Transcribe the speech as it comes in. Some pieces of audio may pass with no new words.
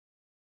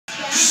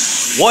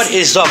What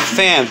is up,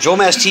 fam? Joe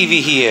Mass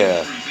TV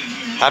here.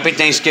 Happy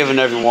Thanksgiving,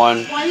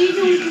 everyone.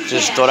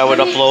 Just thought I would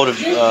upload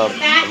a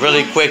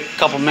really quick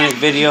couple-minute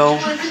video.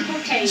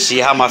 See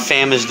how my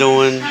fam is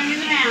doing.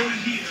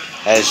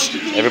 As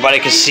everybody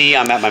can see,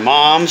 I'm at my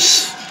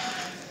mom's.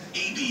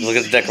 Look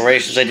at the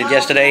decorations I did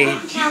yesterday.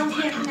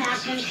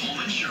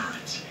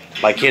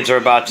 My kids are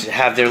about to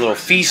have their little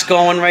feast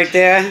going right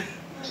there.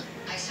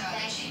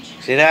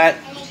 See that?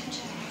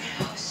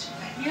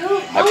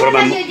 I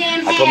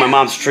put my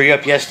mom's tree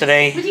up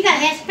yesterday. What, you got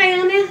hairspray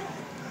on there? No.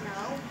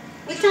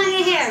 What's on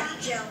your hair?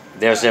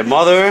 There's their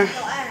mother.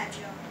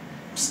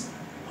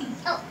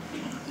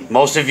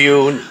 Most of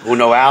you who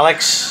know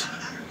Alex.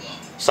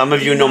 Some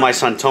of you know my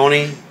son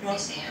Tony. You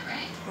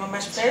want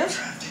mashed potatoes?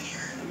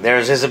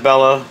 There's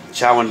Isabella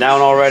chowing down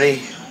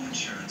already.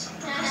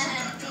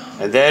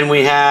 And then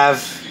we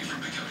have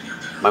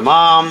my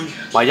mom,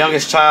 my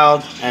youngest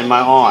child, and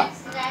my aunt.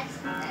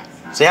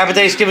 Say happy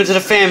Thanksgiving to the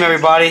fam,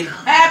 everybody.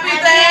 Happy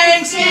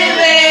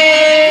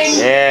Thanksgiving!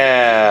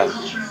 Yeah.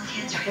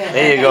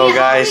 There you go,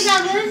 guys.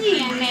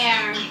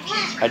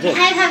 I did. I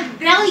have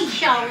belly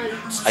showing.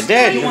 I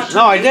did.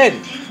 No, I did. Do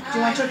you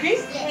want turkey?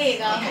 There you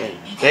go.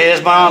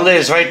 There's my Aunt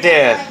Liz right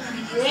there.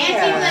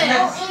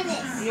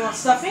 You want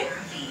stuffing?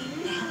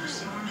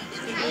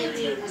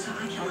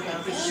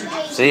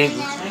 See?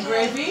 And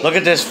gravy? Look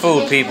at this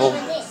food, people.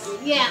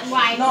 Yeah,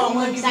 right. No, I'm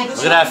going to give you this.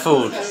 Look at that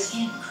food.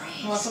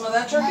 You want some of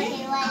that turkey?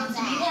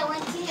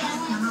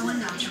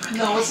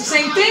 No, it's the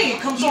same thing.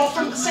 It comes all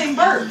from the same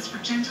bird.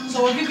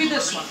 So I'll give you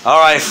this one.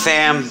 Alright,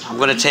 fam. I'm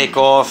going to take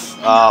off.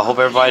 Hope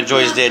everybody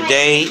enjoys their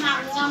day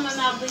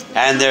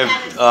and their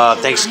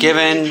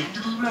Thanksgiving,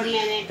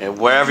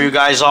 wherever you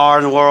guys are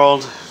in the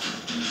world.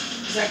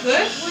 Is that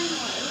good?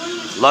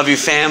 Love you,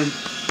 fam.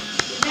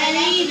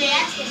 Better eat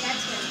it.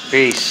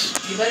 Peace.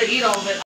 You better eat all of it.